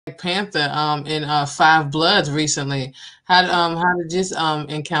Panther in Five Bloods recently. How did this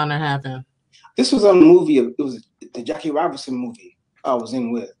encounter happen? This was on the movie. It was the Jackie Robinson movie I was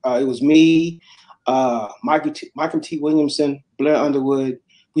in with. It was me, Michael T. Williamson, Blair Underwood.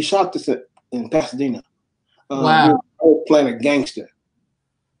 We shot this in Pasadena. We Wow, were playing a gangster.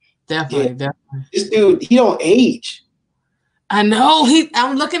 Yeah, definitely, definitely. this dude, he don't age. I know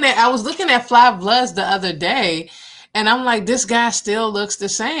I was looking at Five Bloods the other day, and I'm like, this guy still looks the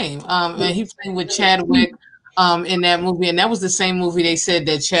same. And he played with Chadwick in that movie, and that was the same movie they said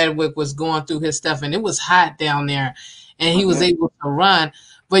that Chadwick was going through his stuff, and it was hot down there, and he was Okay. able to run.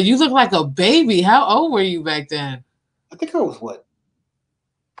 But you look like a baby. How old were you back then? I think I was what,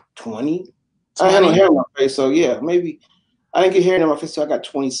 20? I had no 20? hair on my face, so yeah, maybe I didn't get hair on my face until I got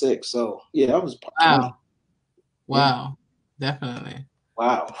 26. So yeah, I was 20. Wow. Yeah. Wow. Definitely.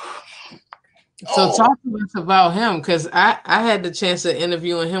 Wow. So Oh, talk to us about him, because I had the chance of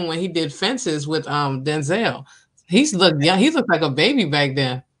interviewing him when he did Fences with Denzel. He's looked young. He looked like a baby back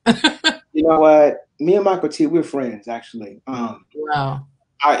then. you know what? Me and Michael T, we're friends actually. Wow.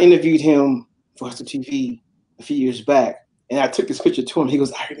 I interviewed him for HustleTV a few years back, and I took this picture to him. He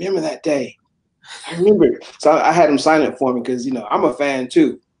goes, "I remember that day. I remember it." So I had him sign it for me because I'm a fan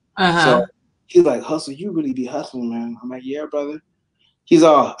too. So Uh-huh. he's like, "Hustle, you really be hustling, man." I'm like, "Yeah, brother." He's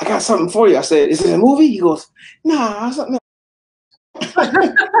all, "I got something for you." I said, "Is it a movie?" He goes, "Nah, something."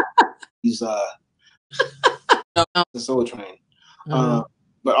 He's the Soul Train. Mhm.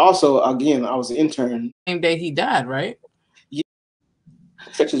 But also, again, I was an intern. Same day he died, right? Yeah,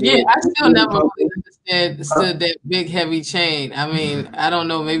 such as Yeah, really, I still never really understood that big heavy chain. I mean, I don't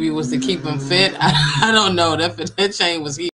know. Maybe it was to keep him fit. I don't know. That chain was huge.